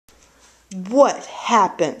What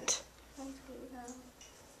happened?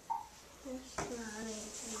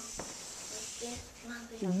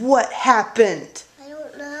 What happened? I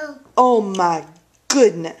don't know. Oh my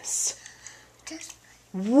goodness.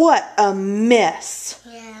 What a mess.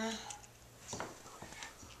 Yeah.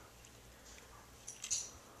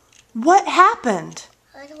 What happened?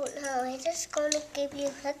 I don't know. I'm just going to give you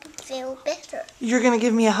a hug and feel better. You're going to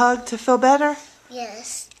give me a hug to feel better?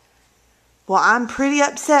 Yes. Well, I'm pretty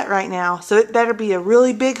upset right now, so it better be a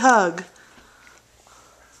really big hug.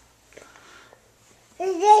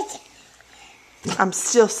 I'm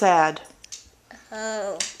still sad.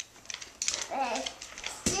 Oh.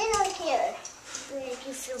 Sit on here to make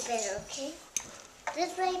you feel better, okay?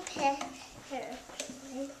 Just right here.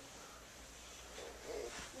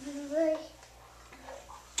 Right.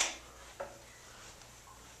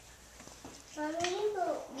 Mommy, you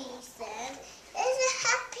won't be sad. It's a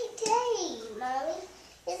happy day, Mommy.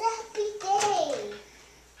 It's a happy day.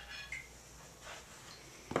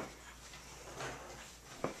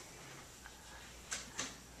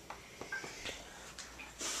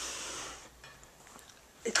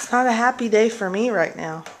 It's not a happy day for me right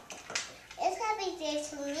now. It's a happy day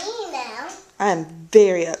for me now. I'm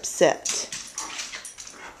very upset.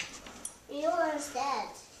 You are sad,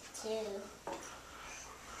 too.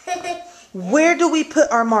 Where do we put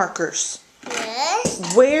our markers?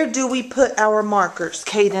 Yes. Where do we put our markers,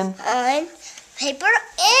 Caiden? On paper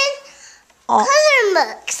and color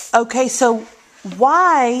books. Okay, so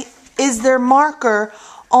why is there marker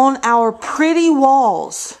on our pretty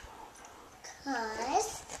walls?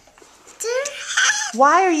 Because they're happy.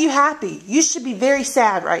 Why are you happy? You should be very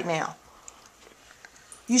sad right now.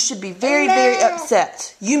 You should be very, very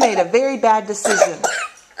upset. You made a very bad decision.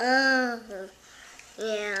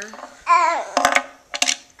 Yeah.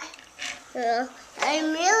 Well,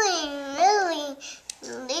 I'm really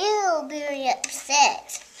very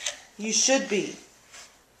upset. You should be.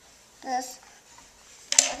 Because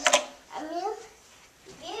I'm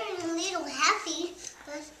very little happy.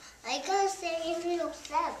 Because I gotta say a little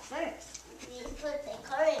sad first. We put the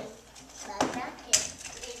car in the bracket.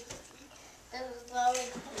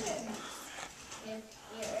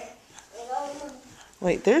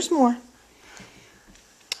 Wait, there's more.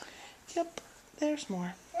 Yep, there's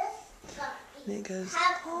more. And it goes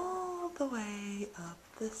all the way up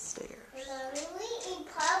the stairs. And we eat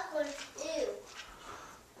popcorn too.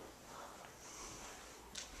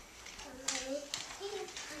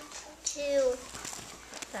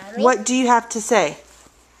 Mommy? What do you have to say?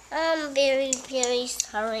 I'm very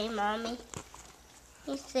sorry, Mommy.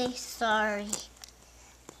 You say sorry.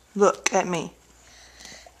 Look at me.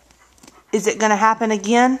 Is it going to happen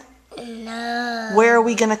again? No. Where are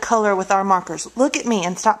we going to color with our markers? Look at me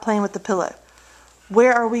and stop playing with the pillow.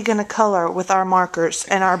 Where are we going to color with our markers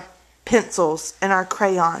and our pencils and our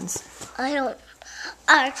crayons? I don't.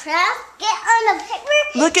 Our craft, get on the paper.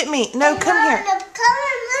 Look at me. No, come here. On the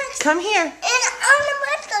color books. Come here. And on the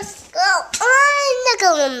microscope. On the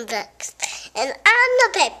color books. And on the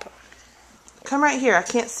paper. Come right here. I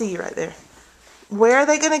can't see you right there. Where are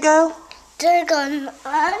they going to go? They're going on and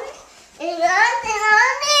on and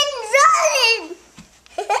on and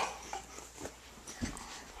on.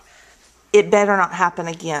 It better not happen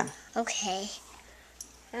again. Okay.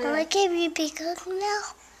 Will I give you a big hug now?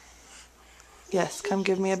 Yes, come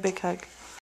give me a big hug.